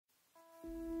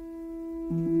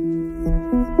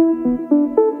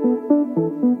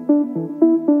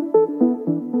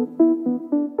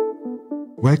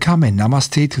Welcome and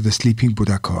Namaste to the Sleeping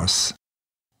Buddha course.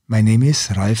 My name is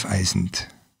Ralf Eisend.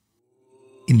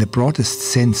 In the broadest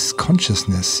sense,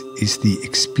 consciousness is the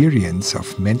experience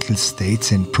of mental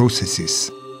states and processes.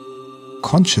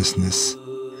 Consciousness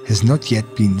has not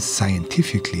yet been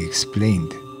scientifically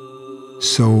explained.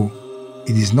 So,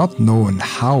 it is not known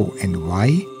how and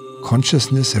why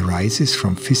consciousness arises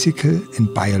from physical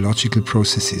and biological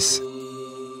processes.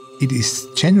 It is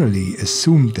generally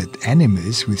assumed that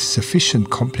animals with sufficient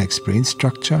complex brain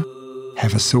structure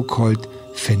have a so-called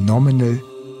phenomenal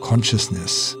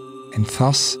consciousness and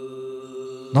thus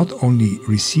not only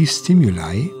receive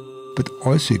stimuli but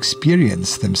also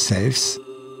experience themselves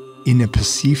in a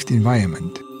perceived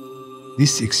environment.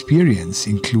 This experience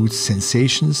includes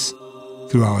sensations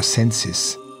through our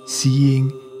senses: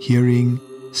 seeing, hearing,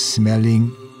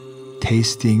 smelling,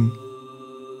 tasting,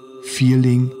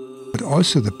 feeling, but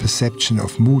also the perception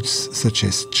of moods such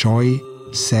as joy,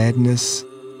 sadness,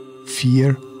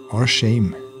 fear, or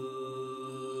shame.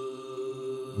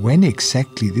 When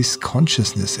exactly this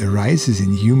consciousness arises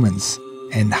in humans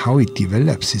and how it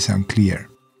develops is unclear.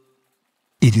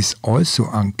 It is also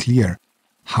unclear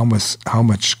how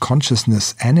much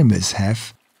consciousness animals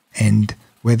have and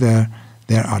whether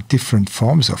there are different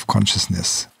forms of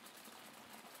consciousness.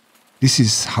 This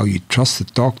is how you trust a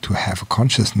dog to have a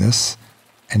consciousness,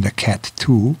 and a cat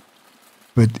too,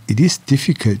 but it is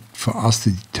difficult for us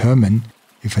to determine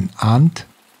if an ant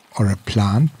or a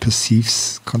plant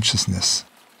perceives consciousness.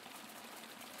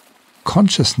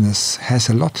 Consciousness has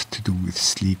a lot to do with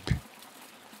sleep,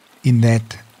 in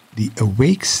that the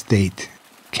awake state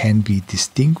can be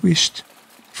distinguished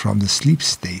from the sleep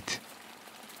state.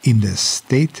 In the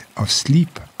state of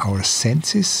sleep, our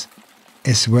senses,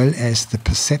 as well as the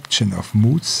perception of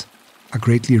moods, are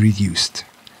greatly reduced.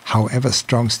 However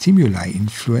strong stimuli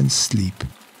influence sleep.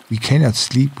 We cannot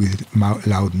sleep with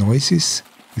loud noises,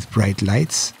 with bright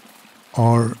lights,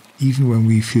 or even when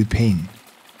we feel pain.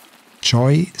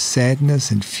 Joy, sadness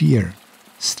and fear,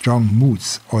 strong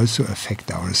moods also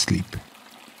affect our sleep.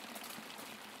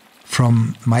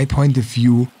 From my point of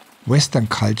view, Western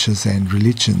cultures and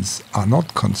religions are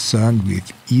not concerned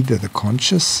with either the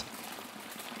conscious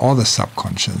or the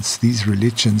subconscious. These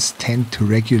religions tend to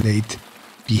regulate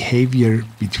behavior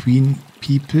between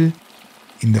people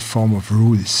in the form of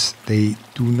rules. They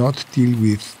do not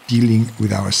dealing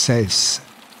with ourselves.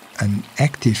 An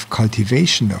active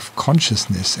cultivation of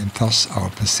consciousness and thus our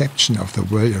perception of the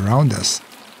world around us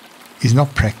is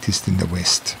not practiced in the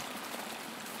West.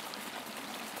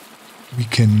 We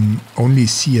can only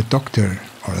see a doctor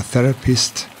or a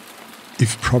therapist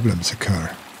if problems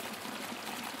occur.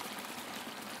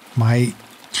 My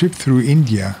trip through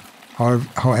India,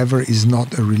 however, is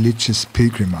not a religious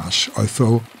pilgrimage,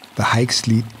 although the hikes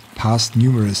lead past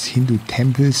numerous Hindu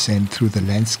temples and through the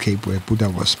landscape where Buddha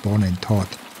was born and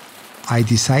taught. I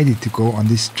decided to go on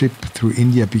this trip through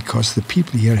India because the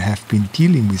people here have been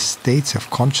dealing with states of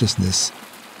consciousness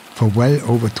for well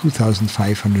over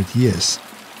 2,500 years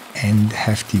and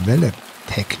have developed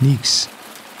techniques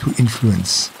to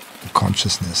influence the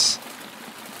consciousness.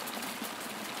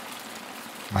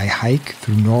 My hike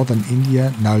through northern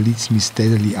India now leads me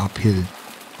steadily uphill.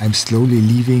 I'm slowly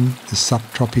leaving the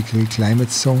subtropical climate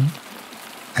zone.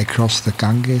 I cross the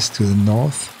Ganges to the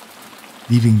north,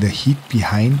 leaving the heat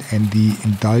behind and the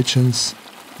indulgence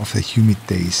of the humid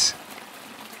days.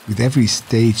 With every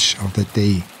stage of the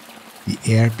day, the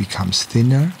air becomes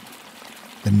thinner,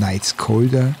 the nights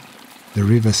colder, the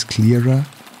rivers clearer,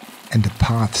 and the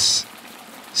paths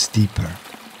steeper.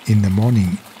 In the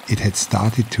morning, it had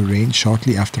started to rain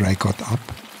shortly after I got up,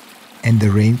 and the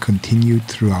rain continued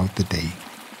throughout the day.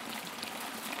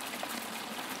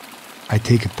 I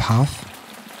take a path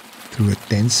through a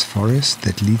dense forest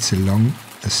that leads along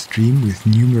a stream with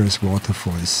numerous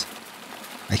waterfalls.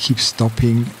 I keep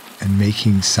stopping and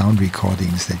making sound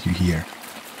recordings that you hear.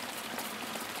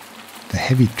 The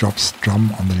heavy drops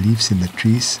drum on the leaves in the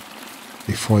trees.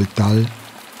 They fall dull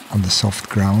on the soft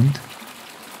ground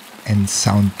and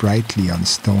sound brightly on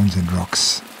stones and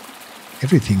rocks.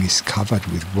 Everything is covered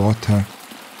with water.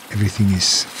 Everything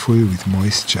is full with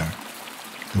moisture.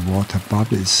 The water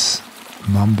bubbles,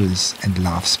 mumbles and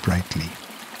laughs brightly.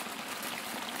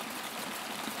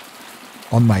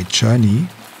 On my journey,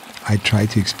 I try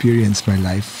to experience my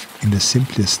life in the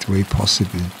simplest way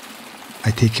possible.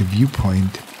 I take a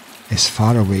viewpoint as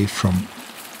far away from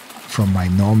my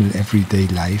normal everyday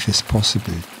life as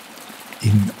possible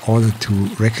in order to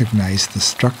recognize the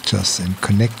structures and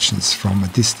connections from a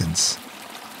distance.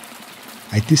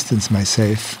 I distance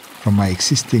myself from my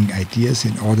existing ideas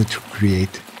in order to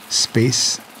create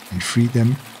space and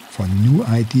freedom for new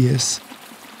ideas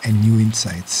and new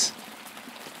insights.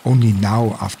 Only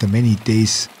now, after many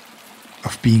days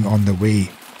of being on the way,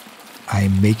 I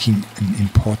am making an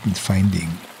important finding.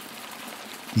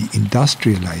 The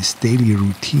industrialized daily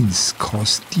routines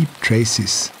cause deep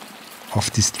traces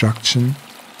of destruction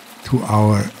to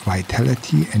our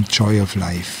vitality and joy of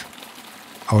life.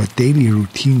 Our daily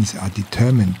routines are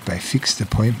determined by fixed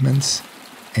appointments,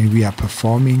 and we are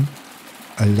performing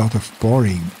a lot of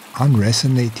boring,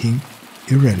 unresonating,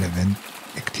 irrelevant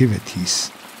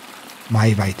activities.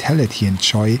 My vitality and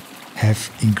joy have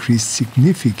increased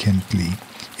significantly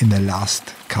in the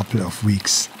last couple of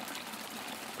weeks.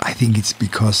 I think it's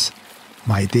because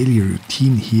my daily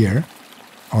routine here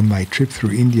on my trip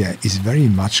through India is very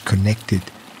much connected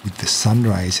with the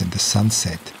sunrise and the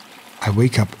sunset. I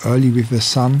wake up early with the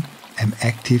sun, am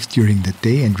active during the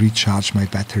day and recharge my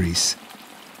batteries.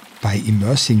 By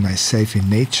immersing myself in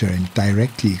nature and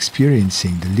directly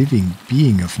experiencing the living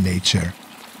being of nature,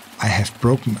 I have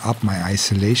broken up my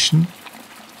isolation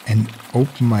and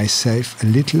opened myself a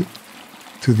little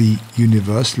to the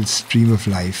universal stream of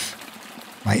life.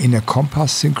 My inner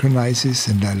compass synchronizes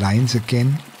and aligns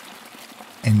again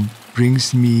and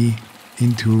brings me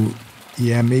into,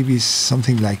 maybe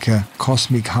something like a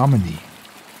cosmic harmony.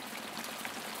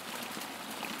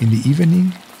 In the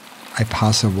evening, I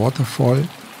pass a waterfall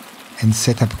and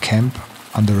set up camp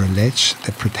under a ledge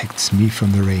that protects me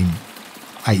from the rain.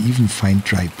 I even find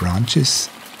dry branches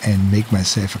and make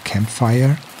myself a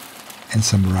campfire and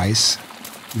some rice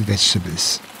with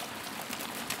vegetables.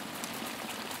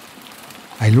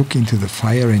 I look into the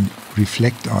fire and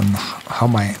reflect on how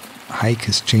my hike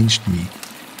has changed me.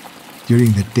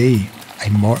 During the day,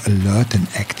 I'm more alert and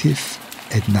active.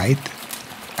 At night,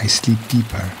 I sleep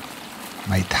deeper.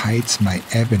 My tides, my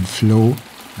ebb and flow,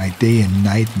 my day and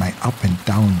night, my up and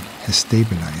down has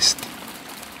stabilized.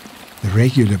 The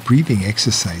regular breathing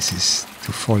exercises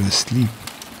to fall asleep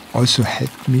also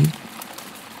helped me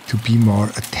to be more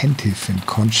attentive and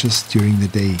conscious during the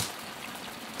day.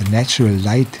 The natural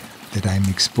light that I'm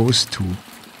exposed to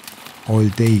all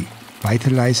day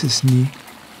vitalizes me.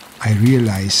 I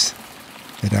realize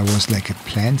that I was like a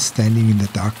plant standing in the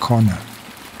dark corner.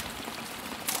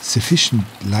 Sufficient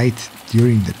light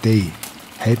during the day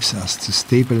helps us to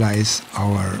stabilize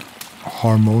our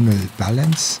hormonal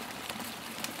balance,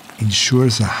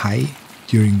 ensures a high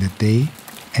during the day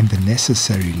and the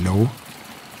necessary low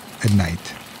at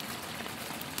night.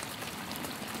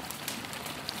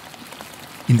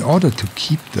 In order to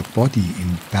keep the body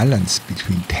in balance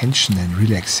between tension and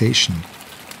relaxation,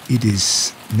 it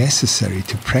is necessary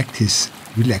to practice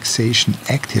relaxation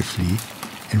actively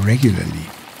and regularly.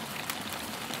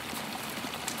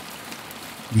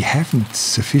 We haven't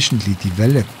sufficiently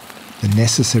developed the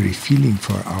necessary feeling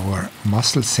for our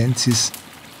muscle senses,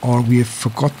 or we have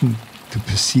forgotten to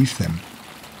perceive them.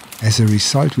 As a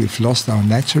result, we've lost our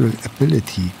natural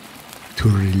ability to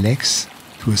relax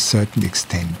to a certain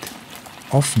extent.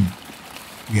 Often,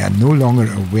 we are no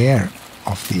longer aware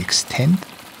of the extent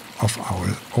of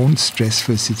our own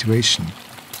stressful situation.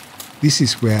 This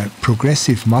is where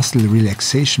progressive muscle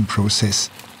relaxation process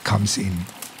comes in.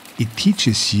 It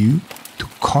teaches you to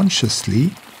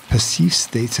consciously perceive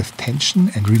states of tension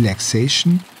and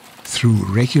relaxation through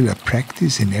regular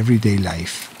practice in everyday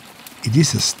life. It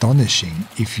is astonishing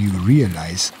if you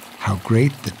realize how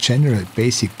great the general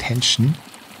basic tension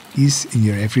is in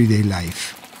your everyday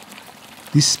life.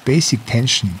 This basic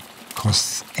tension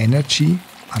costs energy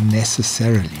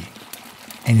unnecessarily,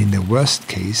 and in the worst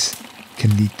case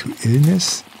can lead to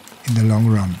illness in the long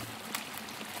run.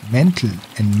 Mental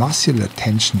and muscular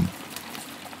tension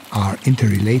are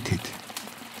interrelated.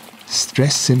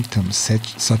 Stress symptoms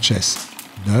such as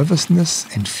nervousness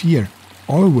and fear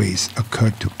always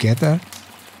occur together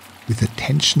with the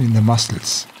tension in the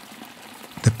muscles.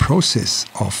 The process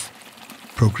of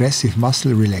progressive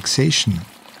muscle relaxation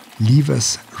leaves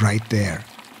us right there.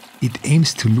 It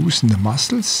aims to loosen the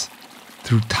muscles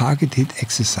through targeted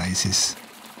exercises.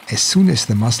 As soon as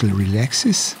the muscle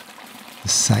relaxes, the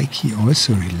psyche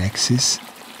also relaxes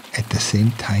at the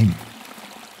same time.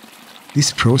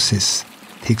 This process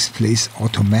takes place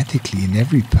automatically in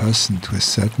every person to a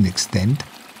certain extent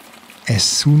as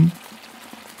soon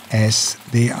as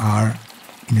they are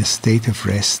in a state of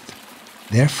rest.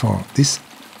 Therefore, this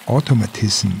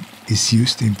automatism is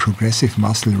used in progressive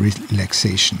muscle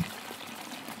relaxation.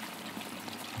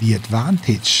 The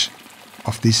advantage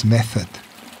of this method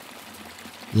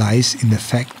lies in the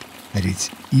fact that it's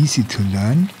easy to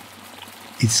learn,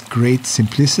 its great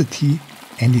simplicity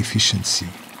and efficiency.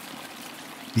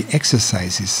 The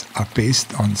exercises are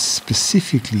based on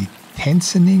specifically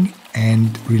tensing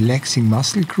and relaxing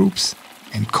muscle groups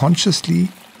and consciously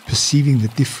perceiving the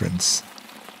difference.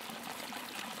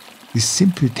 This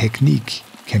simple technique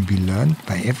can be learned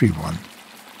by everyone.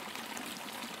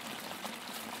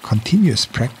 Continuous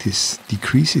practice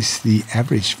decreases the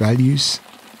average values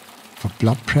for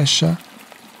blood pressure,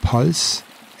 pulse,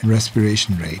 and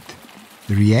respiration rate.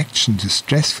 The reaction to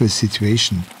stressful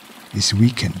situation is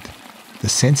weakened. The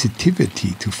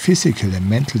sensitivity to physical and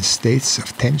mental states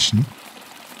of tension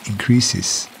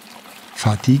increases.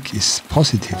 Fatigue is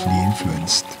positively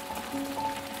influenced.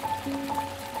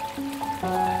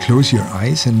 Close your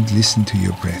eyes and listen to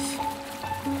your breath.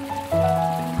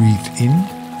 Breathe in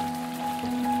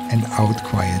and out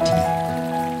quietly.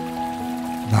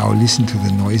 Now listen to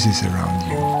the noises around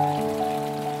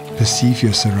you. Perceive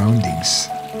your surroundings.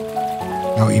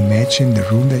 Now imagine the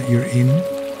room that you're in.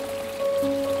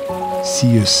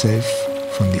 See yourself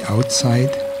from the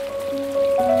outside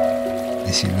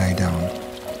as you lie down.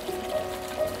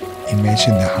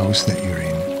 Imagine the house that you're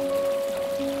in.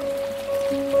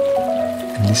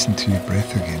 And listen to your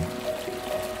breath again.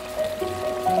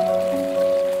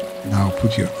 Now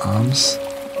put your arms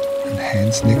and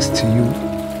hands next to you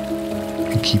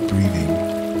and keep breathing.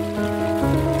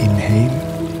 Inhale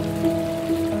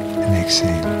and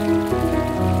exhale.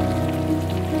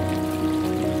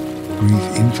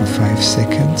 Breathe in for 5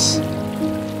 seconds.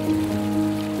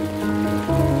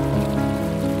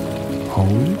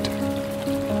 Hold.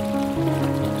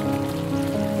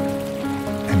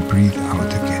 And breathe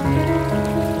out again.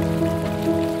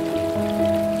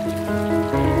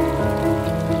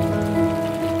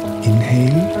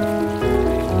 Inhale.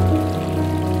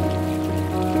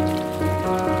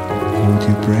 Hold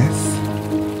your breath.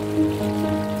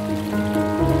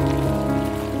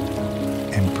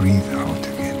 And breathe out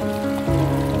again.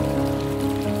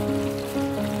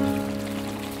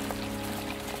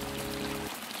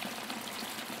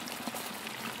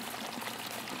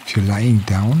 If you're lying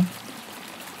down,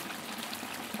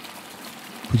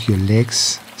 put your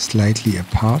legs slightly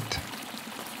apart,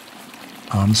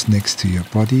 arms next to your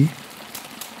body,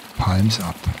 palms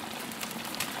up.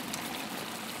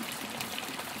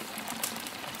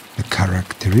 The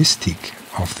characteristic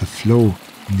of the flow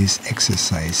in this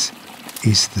exercise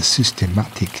is the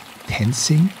systematic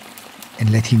tensing and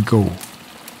letting go,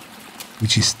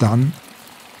 which is done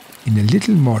in a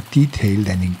little more detail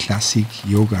than in classic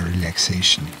yoga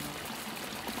relaxation.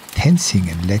 Tensing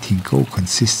and letting go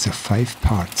consists of 5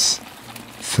 parts.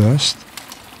 First,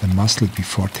 the muscle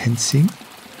before tensing,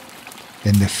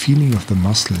 then the feeling of the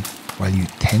muscle while you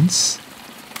tense,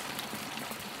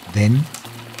 then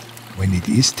when it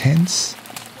is tense,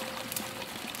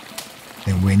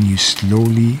 then when you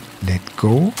slowly let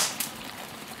go.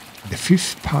 The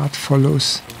 5th part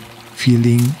follows,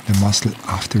 feeling the muscle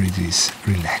after it is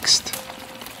relaxed.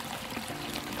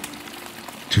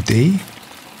 Today,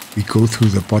 we go through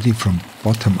the body from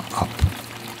bottom up,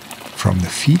 from the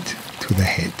feet to the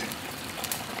head.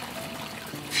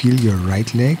 Feel your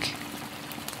right leg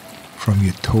from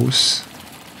your toes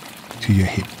to your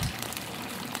hip.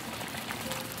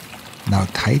 Now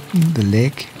tighten the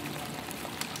leg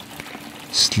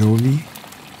slowly,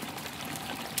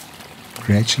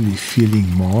 gradually feeling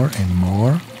more and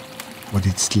more what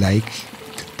it's like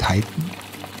to tighten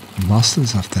the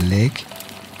muscles of the leg.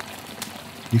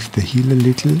 Lift the heel a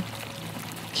little,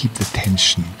 keep the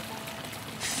tension.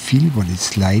 Feel what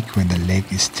it's like when the leg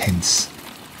is tense.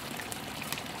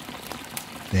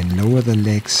 Then lower the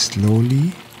leg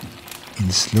slowly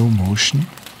in slow motion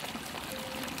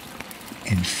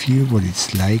and feel what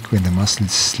it's like when the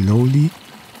muscles slowly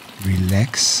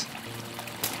relax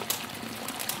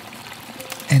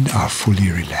and are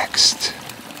fully relaxed.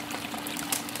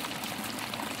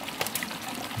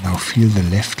 Now feel the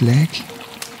left leg.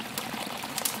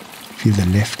 Feel the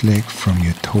left leg from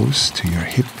your toes to your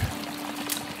hip.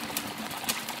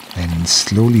 Then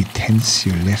slowly tense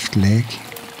your left leg.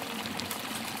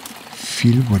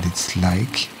 Feel what it's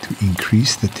like to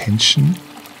increase the tension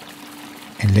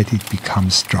and let it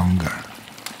become stronger.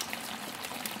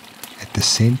 At the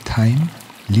same time,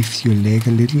 lift your leg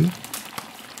a little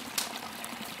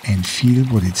and feel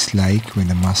what it's like when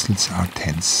the muscles are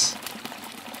tense.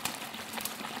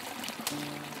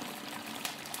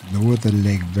 Lower the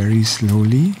leg very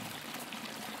slowly.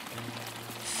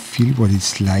 Feel what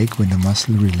it's like when the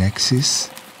muscle relaxes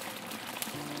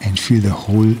and feel the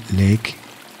whole leg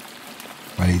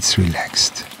while it's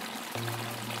relaxed.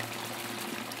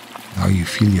 Now you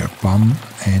feel your bum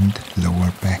and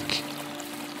lower back.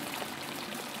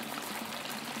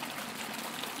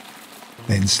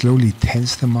 Then slowly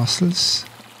tense the muscles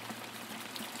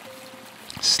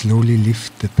Slowly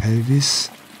lift the pelvis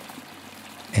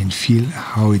and feel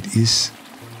how it is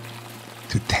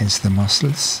to tense the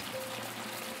muscles.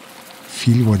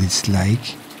 Feel what it's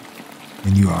like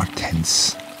when you are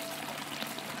tense.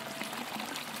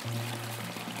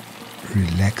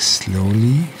 Relax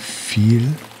slowly. Feel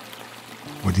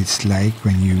what it's like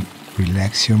when you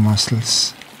relax your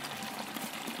muscles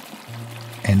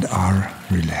and are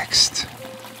relaxed.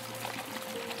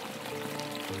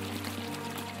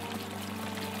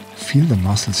 Feel the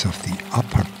muscles of the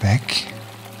upper back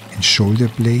and shoulder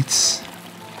blades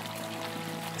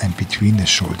and between the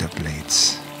shoulder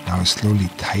blades. Now slowly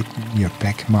tighten your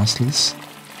back muscles.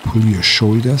 Pull your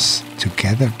shoulders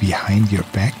together behind your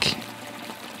back.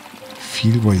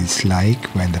 Feel what it's like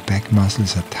when the back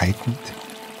muscles are tightened.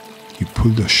 You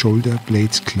pull the shoulder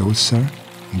blades closer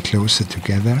and closer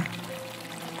together.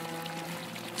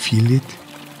 Feel it.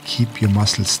 Keep your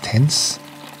muscles tense.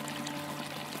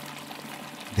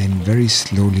 Then very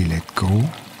slowly let go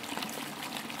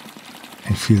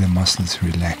and feel the muscles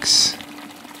relax.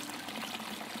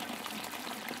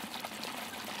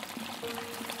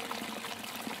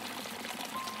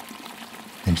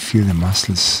 And feel the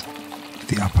muscles of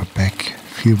the upper back.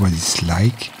 Feel what it's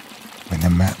like when the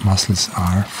muscles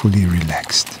are fully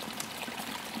relaxed.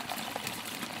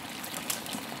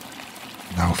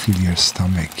 Now feel your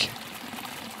stomach.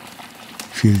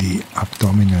 Feel the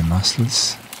abdominal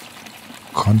muscles.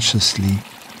 Consciously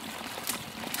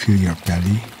feel your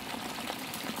belly.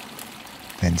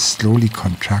 Then slowly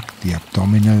contract the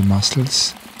abdominal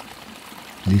muscles.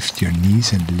 Lift your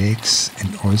knees and legs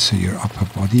and also your upper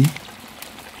body.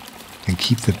 And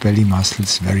keep the belly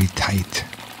muscles very tight.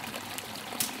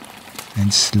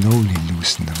 And slowly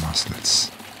loosen the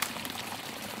muscles.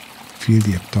 Feel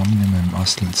the abdominal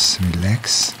muscles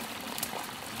relax.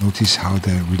 Notice how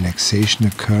the relaxation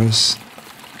occurs.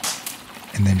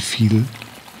 And then feel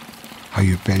how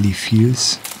your belly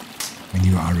feels when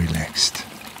you are relaxed.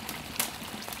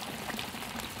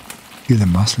 Feel the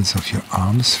muscles of your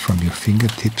arms from your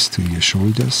fingertips to your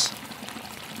shoulders.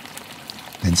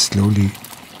 Then slowly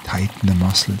tighten the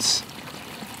muscles.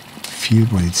 Feel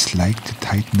what it's like to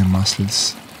tighten the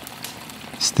muscles.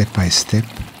 Step by step,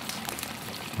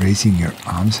 raising your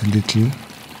arms a little.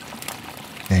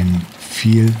 Then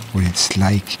feel what it's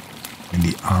like when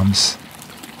the arms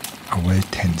are well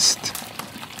tensed.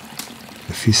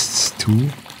 The fists too.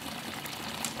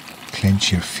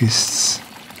 Clench your fists.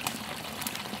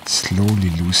 Slowly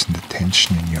loosen the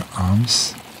tension in your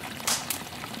arms.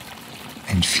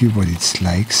 And feel what it's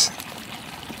like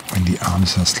when the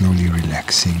arms are slowly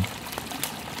relaxing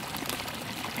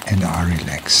and are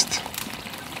relaxed.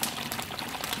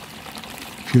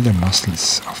 Feel the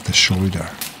muscles of the shoulder.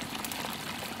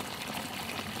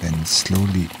 Then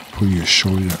slowly pull your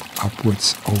shoulder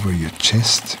upwards over your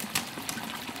chest,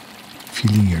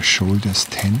 feeling your shoulders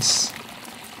tense.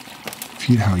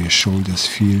 Feel how your shoulders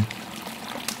feel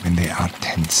when they are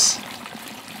tense.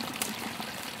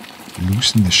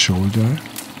 Loosen the shoulder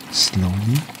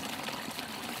slowly.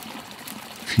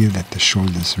 Feel that the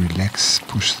shoulders relax.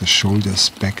 Push the shoulders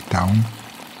back down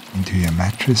into your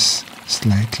mattress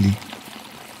slightly.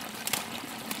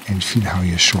 And feel how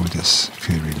your shoulders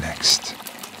feel relaxed.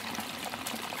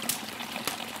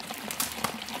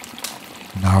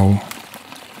 Now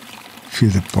feel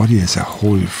the body as a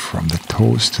whole, from the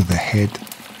toes to the head,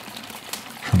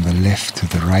 from the left to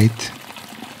the right,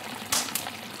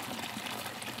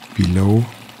 below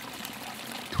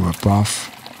to above.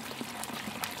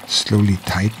 Slowly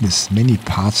tighten as many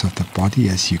parts of the body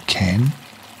as you can,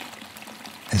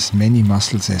 as many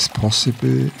muscles as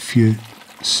possible. Feel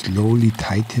slowly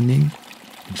tightening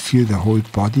and feel the whole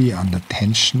body under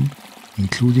tension,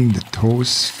 including the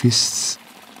toes, fists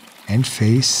and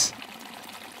face.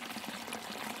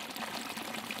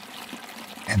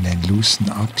 And then loosen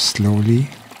up slowly.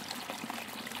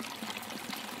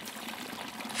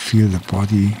 Feel the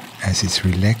body as it's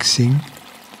relaxing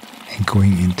and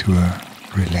going into a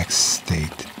relaxed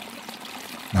state.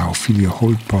 Now feel your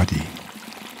whole body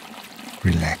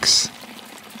relax.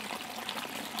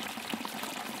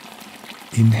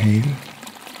 Inhale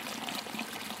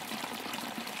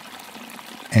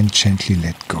and gently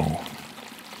let go.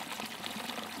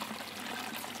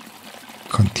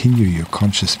 Continue your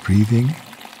conscious breathing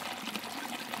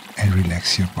and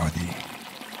relax your body.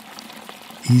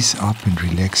 Ease up and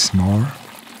relax more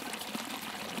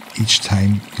each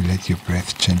time you let your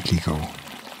breath gently go.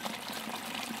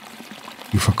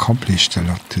 You've accomplished a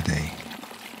lot today.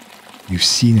 You've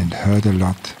seen and heard a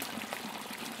lot.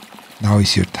 Now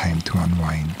is your time to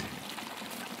unwind.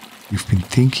 You've been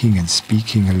thinking and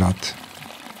speaking a lot.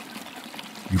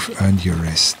 You've earned your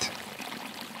rest.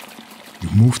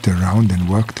 You've moved around and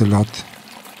worked a lot.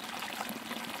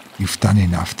 You've done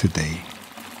enough today.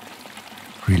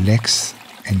 Relax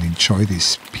and enjoy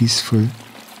this peaceful,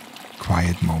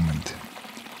 quiet moment.